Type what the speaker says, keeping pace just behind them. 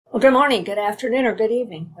Well, good morning, good afternoon, or good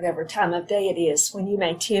evening, whatever time of day it is when you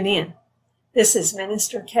may tune in. This is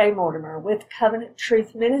Minister Kay Mortimer with Covenant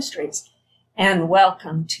Truth Ministries, and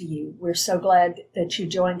welcome to you. We're so glad that you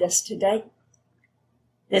joined us today.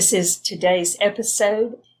 This is today's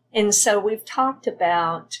episode, and so we've talked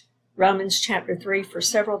about Romans chapter 3 for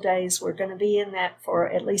several days. We're going to be in that for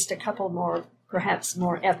at least a couple more, perhaps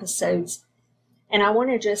more episodes. And I want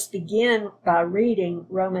to just begin by reading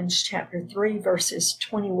Romans chapter 3, verses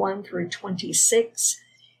 21 through 26,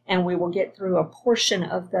 and we will get through a portion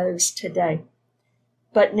of those today.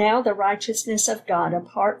 But now the righteousness of God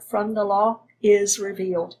apart from the law is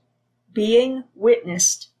revealed, being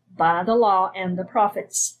witnessed by the law and the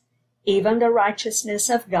prophets, even the righteousness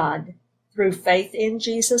of God through faith in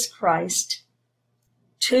Jesus Christ,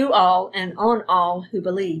 to all and on all who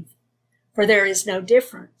believe. For there is no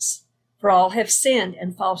difference. For all have sinned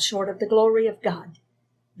and fall short of the glory of God,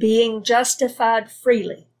 being justified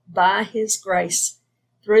freely by his grace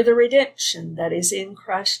through the redemption that is in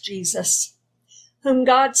Christ Jesus, whom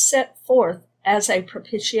God set forth as a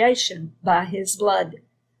propitiation by his blood,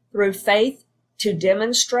 through faith to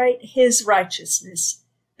demonstrate his righteousness,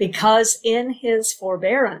 because in his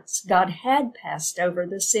forbearance God had passed over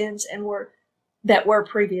the sins that were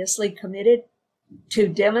previously committed, to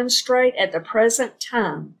demonstrate at the present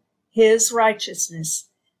time his righteousness,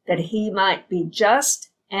 that he might be just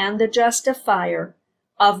and the justifier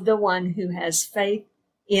of the one who has faith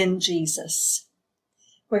in Jesus.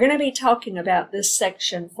 We're going to be talking about this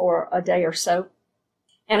section for a day or so,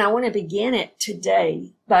 and I want to begin it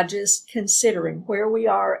today by just considering where we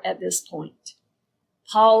are at this point.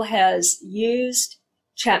 Paul has used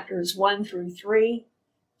chapters 1 through 3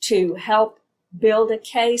 to help build a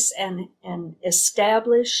case and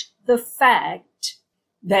establish the fact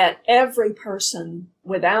that every person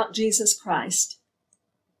without Jesus Christ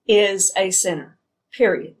is a sinner,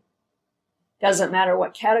 period. Doesn't matter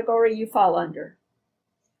what category you fall under.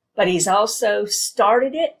 But he's also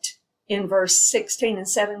started it in verse 16 and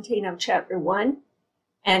 17 of chapter 1,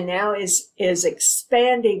 and now is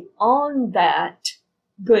expanding on that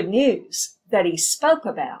good news that he spoke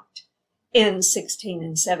about in 16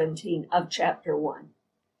 and 17 of chapter 1.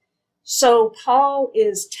 So Paul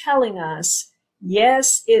is telling us,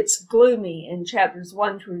 yes, it's gloomy in chapters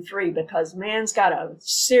 1 through 3 because man's got a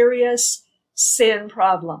serious sin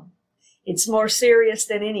problem. It's more serious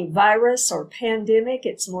than any virus or pandemic.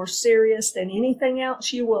 It's more serious than anything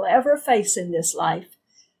else you will ever face in this life,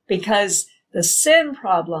 because the sin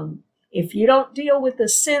problem, if you don't deal with the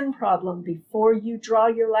sin problem before you draw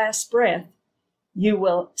your last breath, you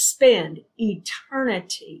will spend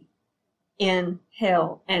eternity in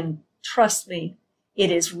hell. And trust me, it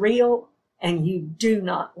is real. And you do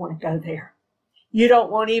not want to go there. You don't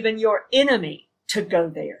want even your enemy to go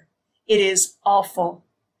there. It is awful.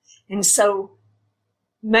 And so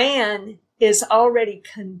man is already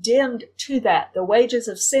condemned to that. The wages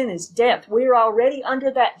of sin is death. We're already under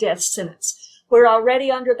that death sentence. We're already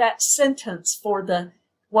under that sentence for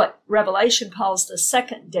what Revelation calls the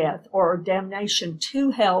second death, or damnation to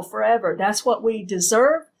hell forever. That's what we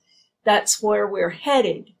deserve. That's where we're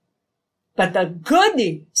headed. But the good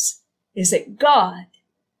news is that God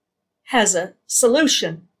has a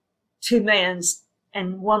solution to man's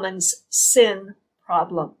and woman's sin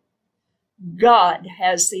problem. God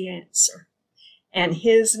has the answer, and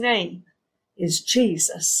his name is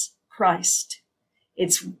Jesus Christ.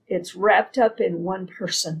 It's wrapped up in one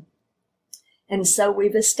person. And so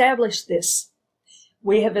we've established this.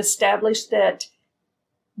 We have established that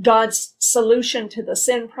God's solution to the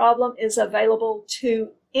sin problem is available to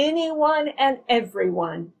anyone and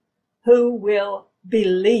everyone who will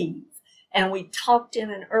believe. And we talked in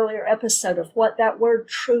an earlier episode of what that word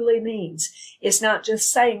truly means. It's not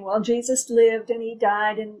just saying, well, Jesus lived and he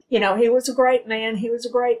died and, he was a great man, he was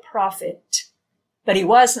a great prophet, but he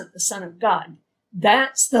wasn't the Son of God.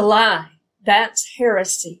 That's the lie. That's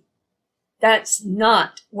heresy. That's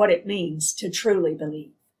not what it means to truly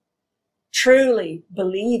believe. Truly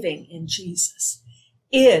believing in Jesus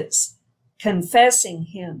is confessing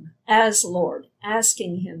him as Lord,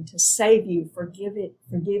 asking him to save you, forgive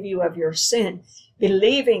you of your sin,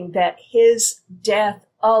 believing that his death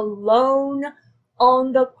alone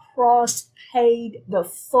on the cross paid the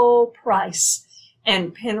full price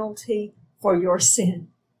and penalty for your sin.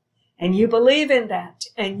 And you believe in that,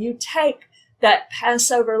 and you take that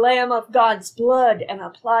Passover lamb of God's blood and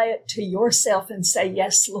apply it to yourself and say,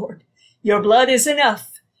 yes, Lord, your blood is enough.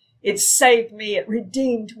 It saved me. It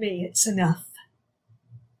redeemed me. It's enough.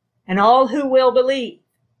 And all who will believe,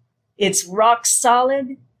 it's rock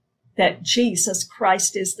solid that Jesus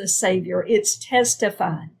Christ is the Savior. It's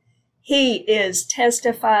testified He is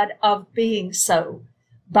testified of being so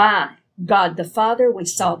by God the Father. We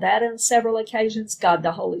saw that on several occasions. God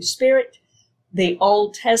the Holy Spirit, the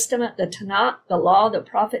Old Testament, the Tanakh, the Law, the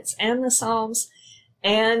Prophets, and the Psalms.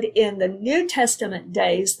 And in the New Testament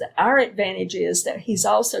days, our advantage is that he's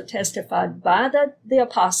also testified by the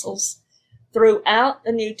apostles throughout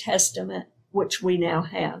the New Testament, which we now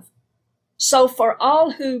have. So for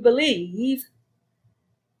all who believe,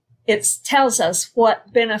 it tells us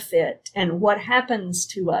what benefit and what happens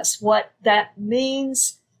to us, what that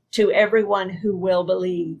means to everyone who will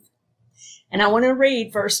believe. And I want to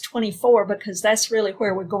read verse 24 because that's really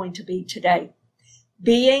where we're going to be today.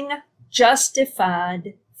 Being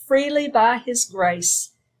justified freely by his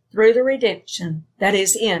grace through the redemption that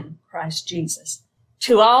is in Christ Jesus.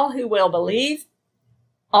 To all who will believe,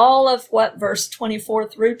 all of what verse 24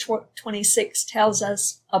 through 26 tells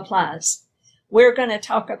us applies. We're going to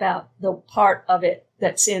talk about the part of it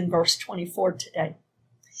that's in verse 24 today.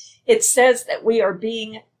 It says that we are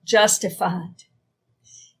being justified.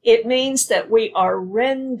 It means that we are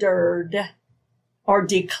rendered or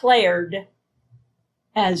declared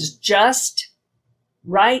as just,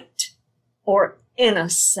 right, or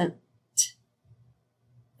innocent.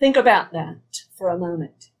 Think about that for a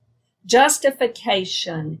moment.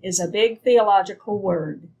 Justification is a big theological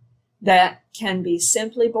word that can be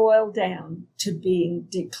simply boiled down to being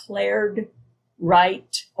declared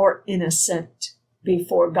right or innocent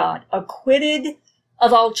before God, acquitted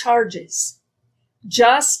of all charges,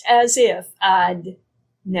 just as if I'd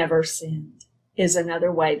never sinned, is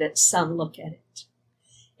another way that some look at it.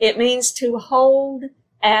 It means to hold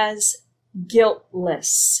as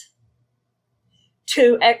guiltless,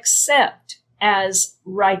 to accept as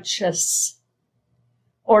righteous,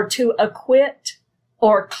 or to acquit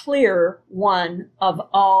or clear one of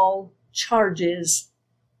all charges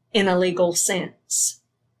in a legal sense.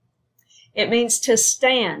 It means to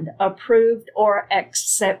stand approved or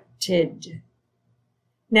accepted.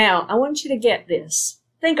 Now, I want you to get this.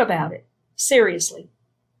 Think about it seriously.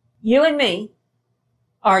 You and me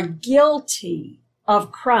are guilty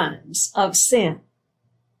of crimes of sin.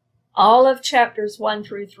 All of chapters 1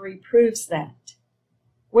 through 3 proves that.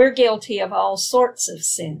 We're guilty of all sorts of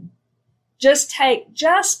sin. Just take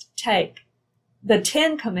the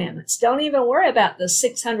 10 commandments. Don't even worry about the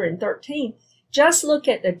 613. Just look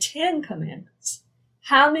at the 10 commandments.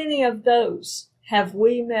 How many of those have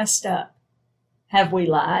we messed up? Have we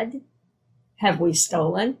lied? Have we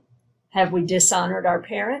stolen? Have we dishonored our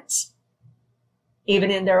parents,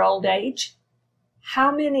 even in their old age?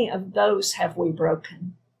 How many of those have we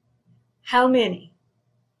broken? How many?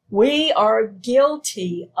 We are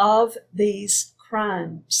guilty of these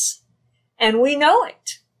crimes, and we know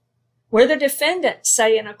it. We're the defendant,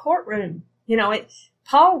 say, in a courtroom.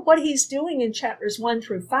 Paul, what he's doing in chapters 1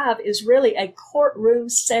 through 5 is really a courtroom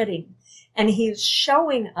setting, and he's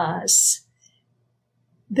showing us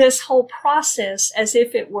this whole process as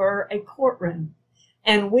if it were a courtroom.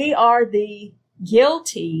 And we are the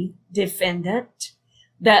guilty defendant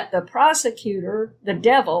that the prosecutor, the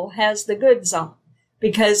devil, has the goods on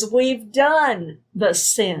because we've done the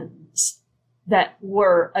sins that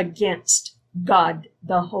were against God,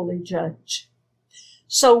 the holy judge.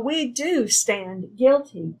 So we do stand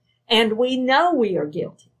guilty, and we know we are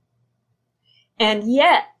guilty. And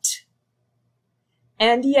yet,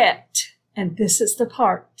 and this is the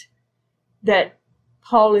part that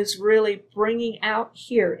Paul is really bringing out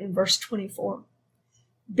here in verse 24.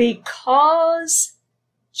 Because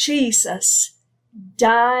Jesus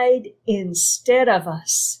died instead of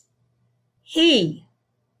us, he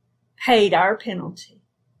paid our penalty.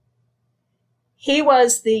 He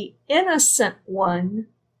was the innocent one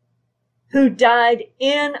who died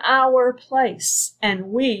in our place, and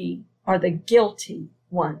we are the guilty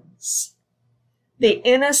ones. The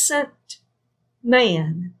innocent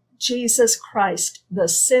man, Jesus Christ, the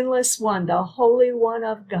sinless one, the Holy One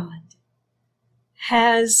of God,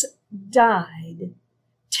 has died,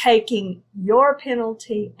 taking your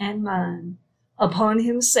penalty and mine upon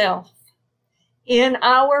himself in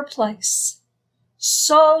our place,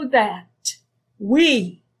 so that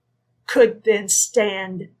we could then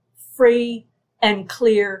stand free and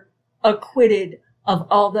clear, acquitted of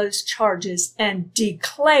all those charges, and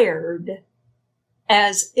declared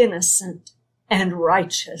as innocent and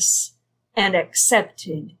righteous and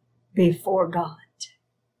accepted before God.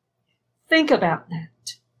 Think about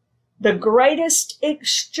that. The greatest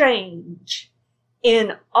exchange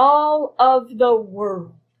in all of the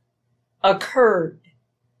world occurred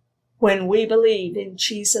when we believe in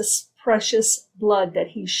Jesus' precious blood that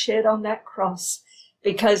he shed on that cross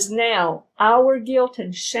because now our guilt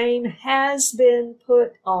and shame has been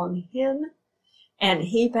put on him, and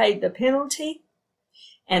he paid the penalty,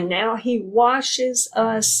 and now he washes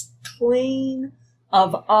us clean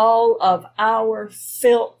of all of our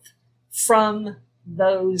filth from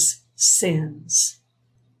those sins.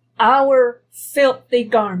 Our filthy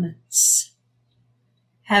garments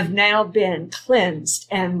have now been cleansed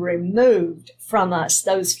and removed from us.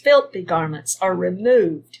 Those filthy garments are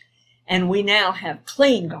removed, and we now have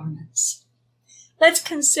clean garments. Let's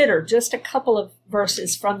consider just a couple of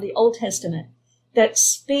verses from the Old Testament that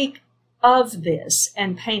speak of this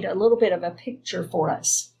and paint a little bit of a picture for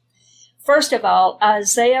us. First of all,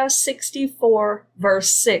 Isaiah 64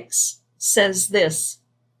 verse 6 says this,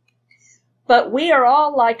 "But we are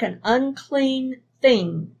all like an unclean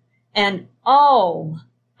thing, and all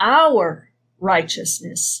our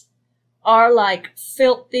righteousness are like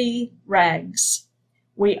filthy rags.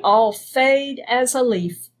 We all fade as a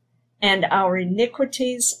leaf, and our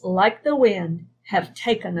iniquities, like the wind, have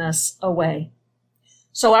taken us away."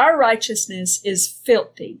 So our righteousness is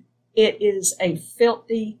filthy. It is a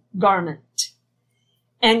filthy garment.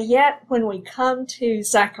 And yet, when we come to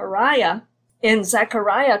Zechariah, in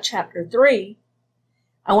Zechariah chapter 3,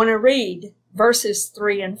 I want to read verses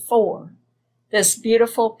 3 and 4. This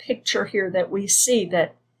beautiful picture here that we see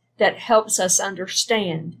that helps us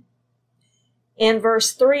understand. In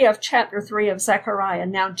verse 3 of chapter 3 of Zechariah,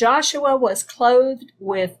 "Now Joshua was clothed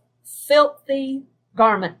with filthy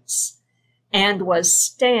garments and was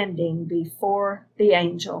standing before the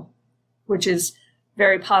angel," which is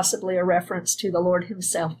very possibly a reference to the Lord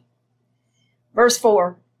himself. Verse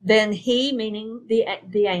 4, "Then he," meaning the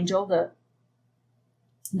angel, the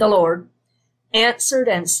Lord, "answered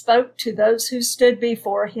and spoke to those who stood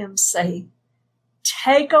before him, saying,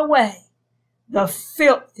 Take away the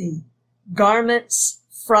filthy garments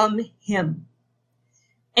from him."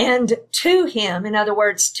 And to him, in other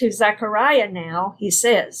words, to Zechariah now, he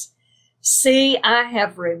says, "See, I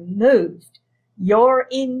have removed your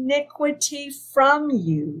iniquity from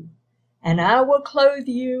you, and I will clothe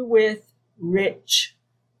you with rich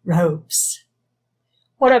robes."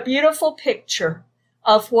 What a beautiful picture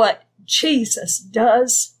of what Jesus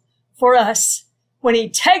does for us when he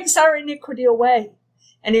takes our iniquity away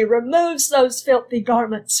and he removes those filthy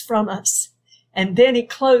garments from us. And then he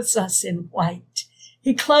clothes us in white.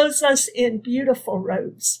 He clothes us in beautiful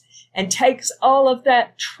robes and takes all of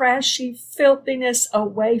that trashy filthiness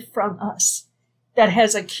away from us that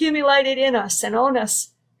has accumulated in us and on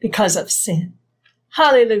us because of sin.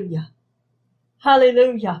 Hallelujah.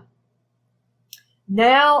 Hallelujah.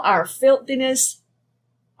 Now our filthiness,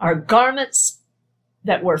 our garments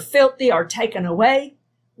that were filthy are taken away.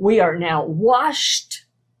 We are now washed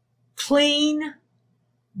clean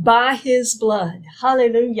by his blood.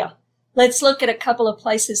 Hallelujah. Let's look at a couple of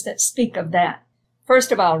places that speak of that.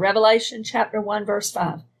 First of all, Revelation chapter 1, verse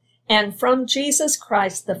 5. "And from Jesus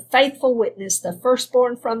Christ, the faithful witness, the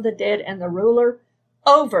firstborn from the dead, and the ruler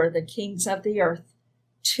over the kings of the earth,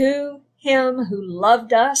 to him who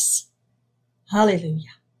loved us,"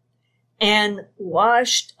 hallelujah, "and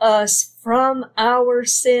washed us from our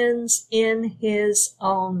sins in his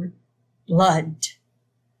own blood."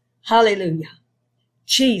 Hallelujah.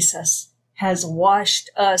 Jesus has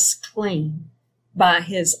washed us clean by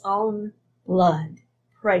his own blood.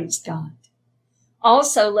 Praise God.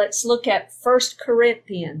 Also, let's look at 1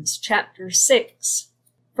 Corinthians chapter 6.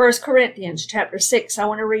 1 Corinthians chapter 6, I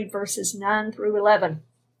want to read verses 9 through 11.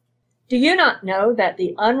 "Do you not know that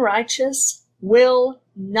the unrighteous will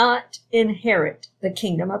not inherit the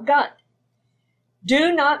kingdom of God?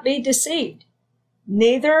 Do not be deceived.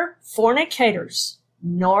 Neither fornicators,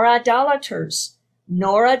 nor idolaters,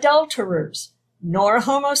 nor adulterers, nor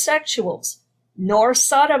homosexuals, nor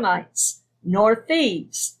sodomites, nor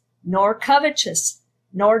thieves, nor covetous,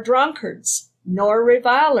 nor drunkards, nor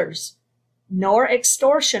revilers, nor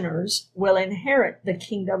extortioners will inherit the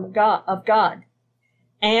kingdom of God.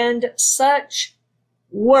 And such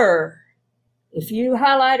were," if you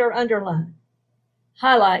highlight or underline,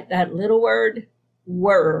 highlight that little word,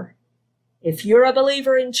 were. If you're a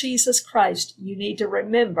believer in Jesus Christ, you need to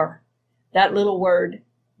remember that little word,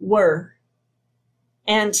 were.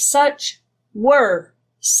 "And such were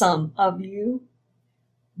some of you,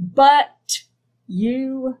 but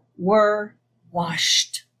you were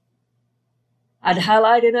washed." I'd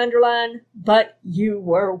highlight and underline, but you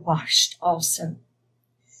were washed also.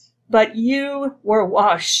 But you were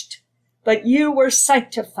washed, but you were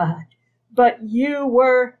sanctified, but you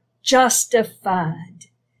were justified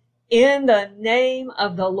in the name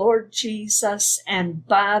of the Lord Jesus and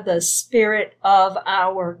by the Spirit of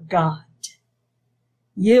our God.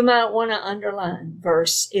 You might want to underline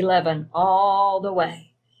verse 11 all the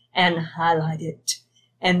way and highlight it,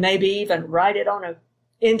 and maybe even write it on an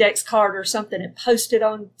index card or something and post it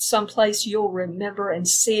on someplace you'll remember and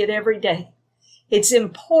see it every day. It's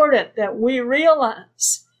important that we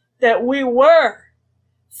realize that we were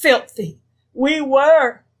filthy. We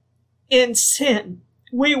were in sin.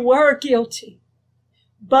 We were guilty.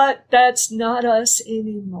 But that's not us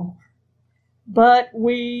anymore. But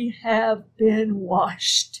we have been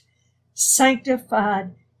washed,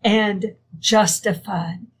 sanctified, and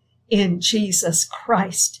justified in Jesus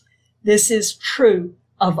Christ. This is true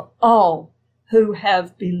of all who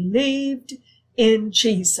have believed in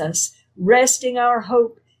Jesus, resting our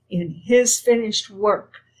hope in his finished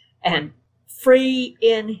work and free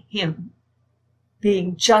in him,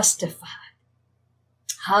 being justified.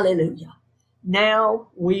 Hallelujah. Now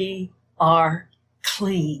we are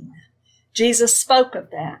clean. Jesus spoke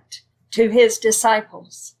of that to his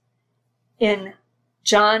disciples in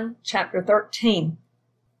John chapter 13.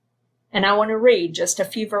 And I want to read just a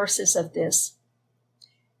few verses of this.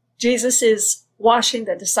 Jesus is washing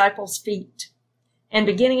the disciples' feet. And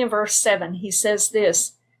beginning in verse 7, he says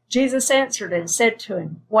this, Jesus answered and said to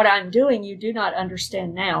him, what I'm doing you do not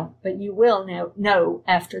understand now, but you will know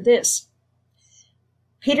after this.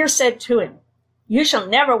 Peter said to him, you shall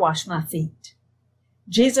never wash my feet.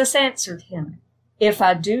 Jesus answered him, if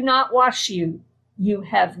I do not wash you, you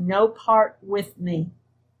have no part with me.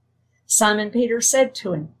 Simon Peter said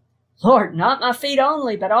to him, Lord, not my feet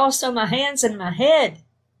only, but also my hands and my head.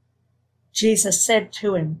 Jesus said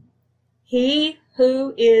to him, he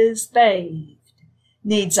who is bathed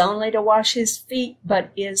needs only to wash his feet,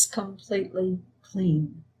 but is completely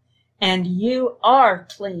clean. And you are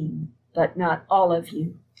clean, but not all of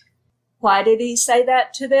you. Why did he say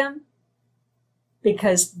that to them?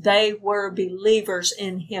 Because they were believers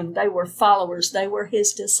in him. They were followers. They were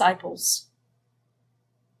his disciples.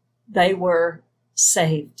 They were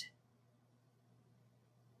saved.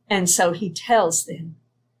 And so he tells them,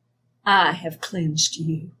 I have cleansed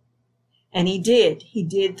you. And he did. He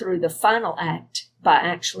did through the final act by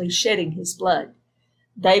actually shedding his blood.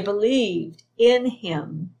 They believed in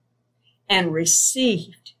him and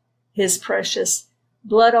received his precious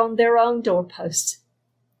blood on their own doorposts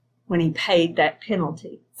when he paid that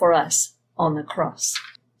penalty for us on the cross.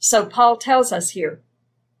 So Paul tells us here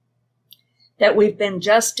that we've been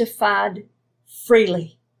justified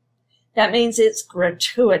freely. That means it's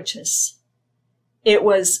gratuitous. It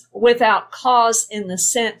was without cause in the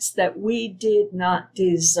sense that we did not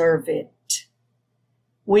deserve it.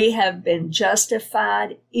 We have been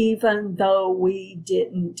justified even though we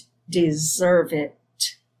didn't deserve it.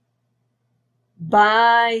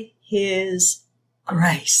 By his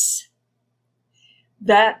grace.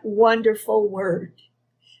 That wonderful word.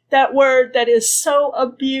 That word that is so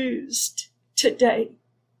abused today.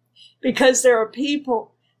 Because there are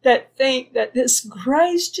people that think that this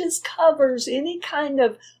grace just covers any kind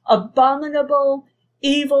of abominable,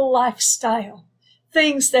 evil lifestyle.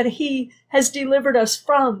 Things that he has delivered us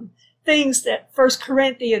from. Things that 1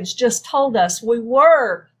 Corinthians just told us we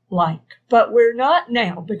were like, but we're not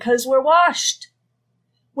now because we're washed.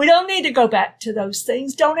 We don't need to go back to those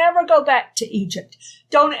things. Don't ever go back to Egypt.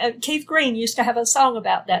 Keith Green used to have a song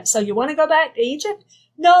about that. So you want to go back to Egypt?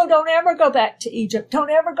 No, don't ever go back to Egypt. Don't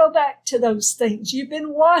ever go back to those things. You've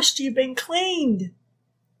been washed. You've been cleaned.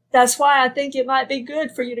 That's why I think it might be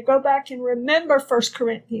good for you to go back and remember 1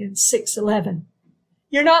 Corinthians 6:11.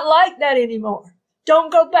 You're not like that anymore.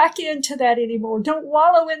 Don't go back into that anymore. Don't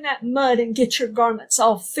wallow in that mud and get your garments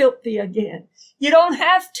all filthy again. You don't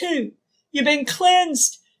have to. You've been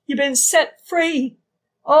cleansed. You've been set free.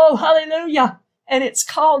 Oh, hallelujah. And it's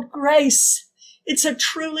called grace. It's a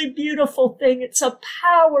truly beautiful thing. It's a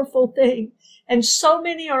powerful thing. And so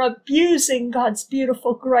many are abusing God's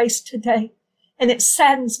beautiful grace today. And it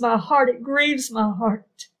saddens my heart. It grieves my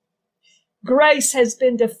heart. Grace has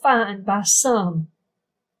been defined by some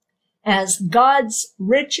as God's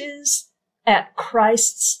riches at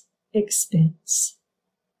Christ's expense.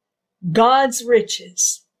 God's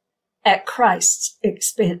riches at Christ's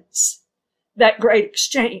expense. That great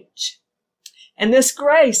exchange. And this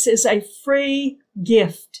grace is a free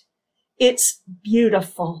gift. It's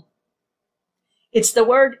beautiful. It's the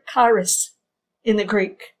word charis in the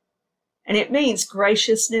Greek. And it means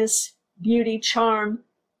graciousness, beauty, charm,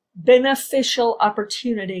 beneficial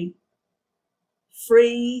opportunity,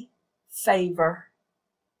 free favor.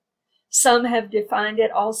 Some have defined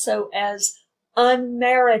it also as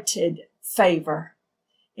unmerited favor.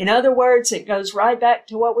 In other words, it goes right back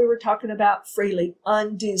to what we were talking about freely,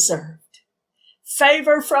 undeserved.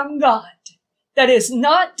 Favor from God that is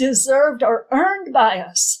not deserved or earned by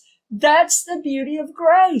us. That's the beauty of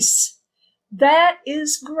grace. That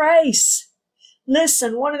is grace.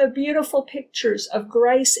 Listen, one of the beautiful pictures of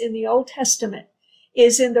grace in the Old Testament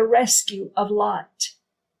is in the rescue of Lot.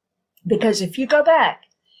 Because if you go back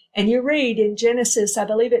and you read in Genesis, I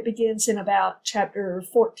believe it begins in about chapter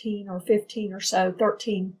 14 or 15 or so,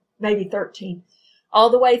 13, maybe 13, all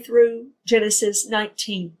the way through Genesis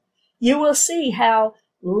 19, you will see how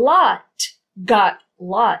Lot got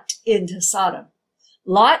Lot into Sodom.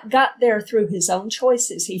 Lot got there through his own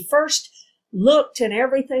choices. He first looked and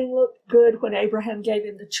everything looked good when Abraham gave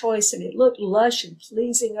him the choice, and it looked lush and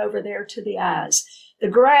pleasing over there to the eyes. The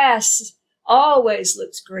grass always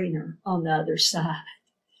looks greener on the other side.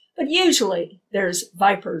 But usually there's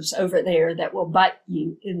vipers over there that will bite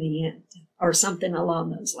you in the end, or something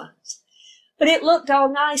along those lines. But it looked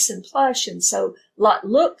all nice and plush, and so Lot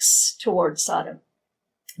looks toward Sodom.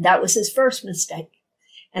 That was his first mistake.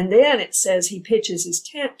 And then it says he pitches his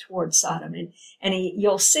tent toward Sodom, and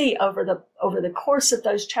you'll see over the course of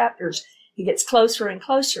those chapters, he gets closer and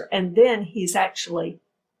closer, and then he's actually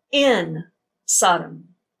in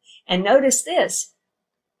Sodom. And notice this,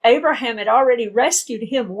 Abraham had already rescued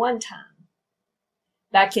him one time,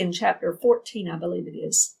 back in chapter 14, I believe it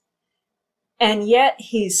is. And yet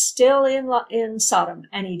he's still in Sodom,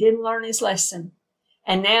 and he didn't learn his lesson.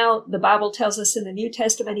 And now the Bible tells us in the New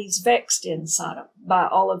Testament he's vexed in Sodom by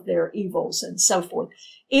all of their evils and so forth.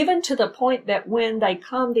 Even to the point that when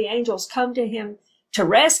the angels come to him to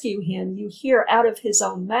rescue him, you hear out of his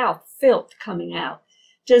own mouth filth coming out.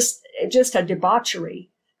 Just a debauchery.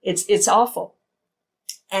 It's awful.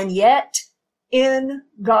 And yet, in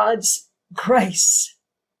God's grace,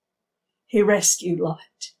 he rescued Lot.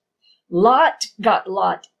 Lot got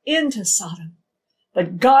Lot into Sodom.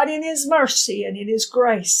 But God in his mercy and in his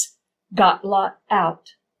grace got Lot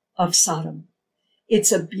out of Sodom.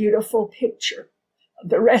 It's a beautiful picture of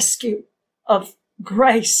the rescue of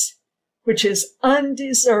grace, which is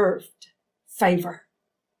undeserved favor.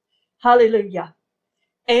 Hallelujah.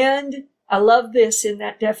 And I love this in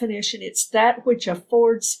that definition. It's that which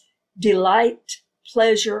affords delight,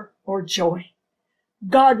 pleasure, or joy.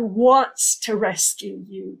 God wants to rescue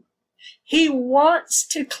you. He wants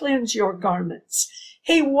to cleanse your garments.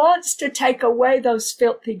 He wants to take away those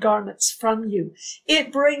filthy garments from you.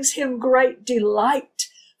 It brings him great delight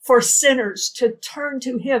for sinners to turn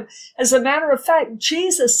to him. As a matter of fact,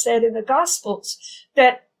 Jesus said in the Gospels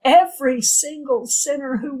that every single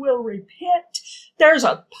sinner who will repent, there's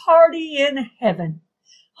a party in heaven.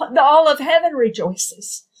 All of heaven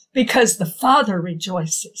rejoices because the Father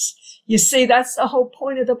rejoices. You see, that's the whole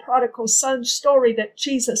point of the prodigal son story that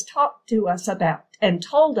Jesus talked to us about and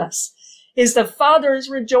told us, is the Father is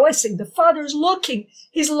rejoicing. The Father's looking.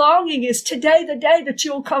 He's longing. Is today the day that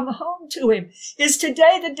you'll come home to him? Is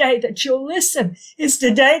today the day that you'll listen? Is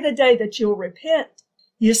today the day that you'll repent?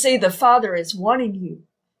 You see, the Father is wanting you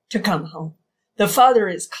to come home. The Father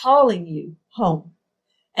is calling you home.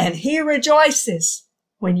 And he rejoices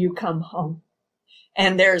when you come home.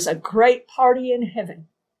 And there's a great party in heaven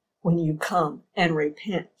when you come and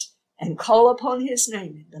repent and call upon his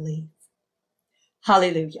name and believe.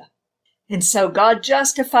 Hallelujah. And so God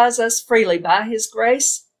justifies us freely by his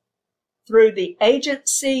grace through the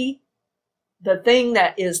agency, the thing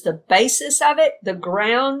that is the basis of it, the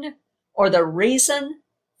ground or the reason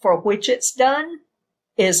for which it's done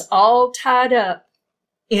is all tied up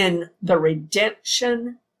in the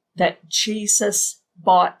redemption that Jesus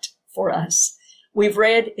bought for us. We've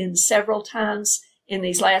read in several times in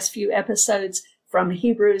these last few episodes from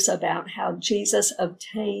Hebrews about how Jesus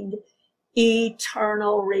obtained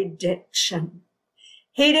eternal redemption.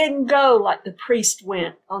 He didn't go like the priest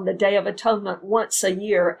went on the Day of Atonement once a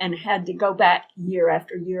year and had to go back year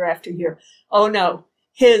after year after year. Oh no,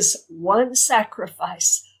 his one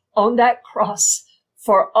sacrifice on that cross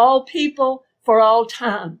for all people, for all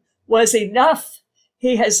time, was enough.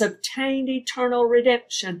 He has obtained eternal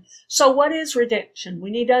redemption. So what is redemption? We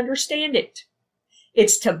need to understand it.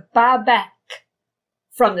 It's to buy back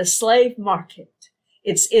from the slave market.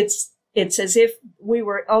 It's as if we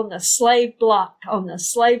were on the slave block, on the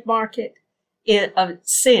slave market of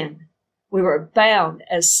sin. We were bound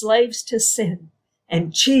as slaves to sin.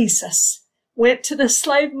 And Jesus went to the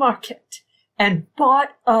slave market and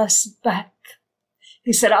bought us back.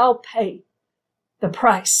 He said, I'll pay the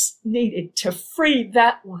price needed to free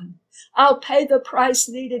that one. I'll pay the price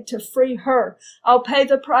needed to free her. I'll pay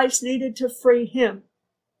the price needed to free him.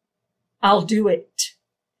 I'll do it.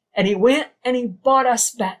 And he went and he bought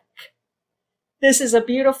us back. This is a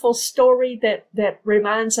beautiful story that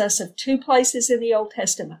reminds us of two places in the Old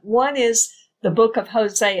Testament. One is the book of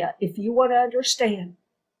Hosea, if you want to understand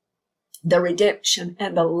the redemption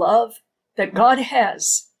and the love that God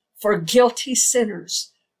has for guilty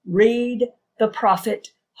sinners, read the prophet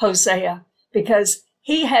Hosea, because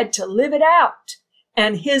he had to live it out.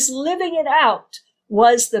 And his living it out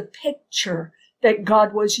was the picture that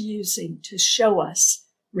God was using to show us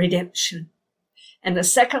redemption. And the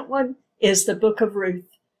second one is the book of Ruth,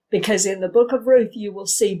 because in the book of Ruth, you will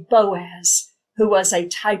see Boaz, who was a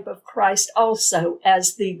type of Christ also,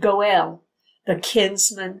 as the Goel, the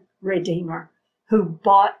kinsman redeemer, who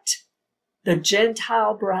bought the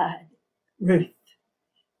Gentile bride, Ruth,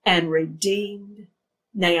 and redeemed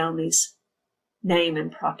Naomi's name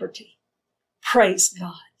and property. Praise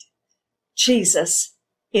God. Jesus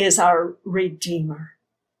is our Redeemer.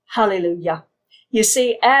 Hallelujah. You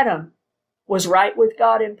see, Adam was right with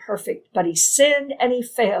God and perfect, but he sinned and he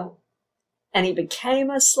fell, and he became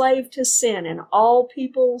a slave to sin, and all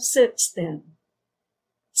people since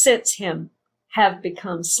him, have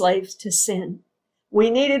become slaves to sin. We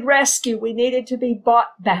needed rescue. We needed to be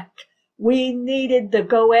bought back. We needed the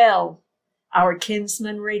Goel, our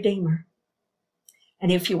kinsman redeemer.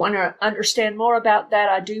 And if you want to understand more about that,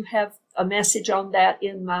 I do have a message on that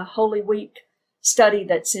in my Holy Week study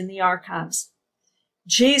that's in the archives.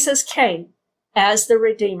 Jesus came as the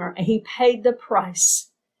Redeemer, and he paid the price.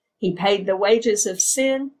 He paid the wages of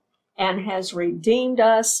sin and has redeemed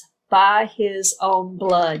us by his own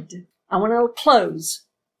blood. I want to close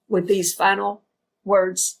with these final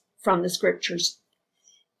words from the scriptures.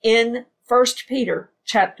 In 1 Peter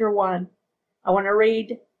chapter 1, I want to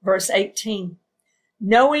read verse 18.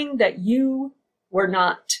 Knowing that you were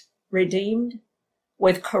not redeemed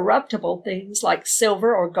with corruptible things like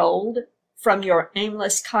silver or gold from your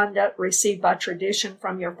aimless conduct received by tradition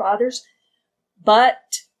from your fathers,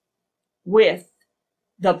 but with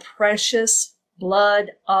the precious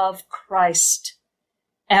blood of Christ,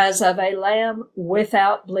 as of a lamb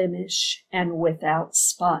without blemish and without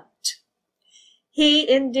spot. He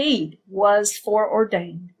indeed was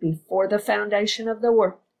foreordained before the foundation of the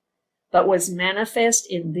world, but was manifest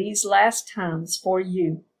in these last times for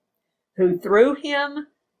you, who through him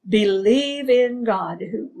believe in God,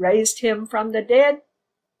 who raised him from the dead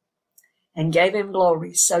and gave him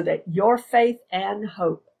glory, so that your faith and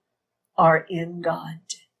hope are in God.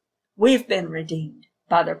 We've been redeemed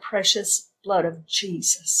by the precious blood of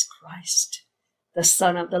Jesus Christ, the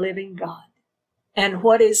Son of the living God. And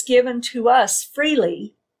what is given to us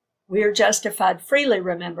freely, we are justified freely,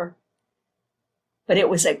 remember, but it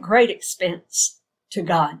was at great expense to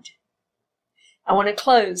God. I want to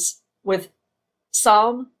close with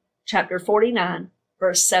Psalm chapter 49,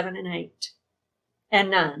 verse 7 and 8,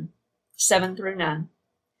 and 9, 7 through 9.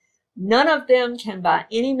 None of them can by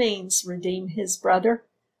any means redeem his brother,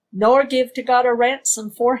 nor give to God a ransom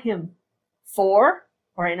for him. For,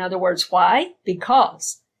 or in other words, why?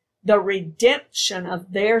 Because the redemption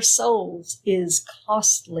of their souls is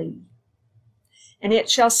costly, and it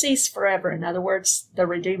shall cease forever. In other words, the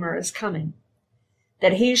Redeemer is coming,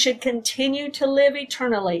 that he should continue to live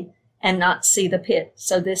eternally and not see the pit.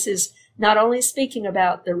 So this is not only speaking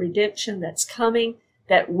about the redemption that's coming,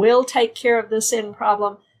 that will take care of the sin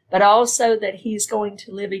problem, but also that he's going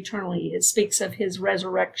to live eternally. It speaks of his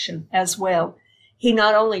resurrection as well. He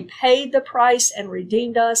not only paid the price and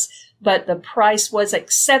redeemed us, but the price was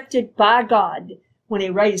accepted by God when he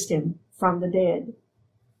raised him from the dead.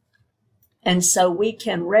 And so we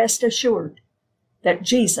can rest assured that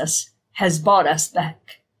Jesus has bought us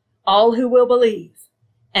back, all who will believe.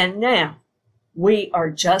 And now we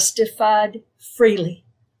are justified freely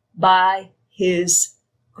by his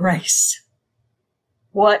grace.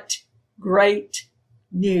 What great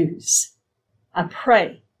news. I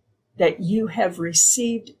pray that you have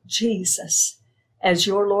received Jesus as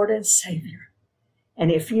your Lord and Savior. And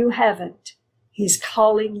if you haven't, he's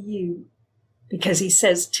calling you, because he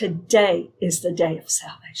says today is the day of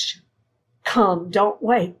salvation. Come, don't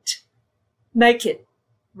wait. Make it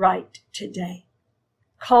right today.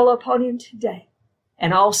 Call upon him today.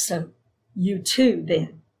 And also, you too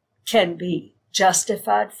then can be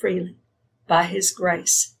justified freely by his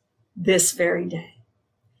grace this very day.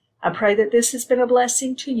 I pray that this has been a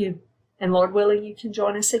blessing to you. And Lord willing, you can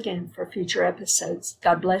join us again for future episodes.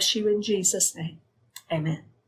 God bless you in Jesus' name. Amen.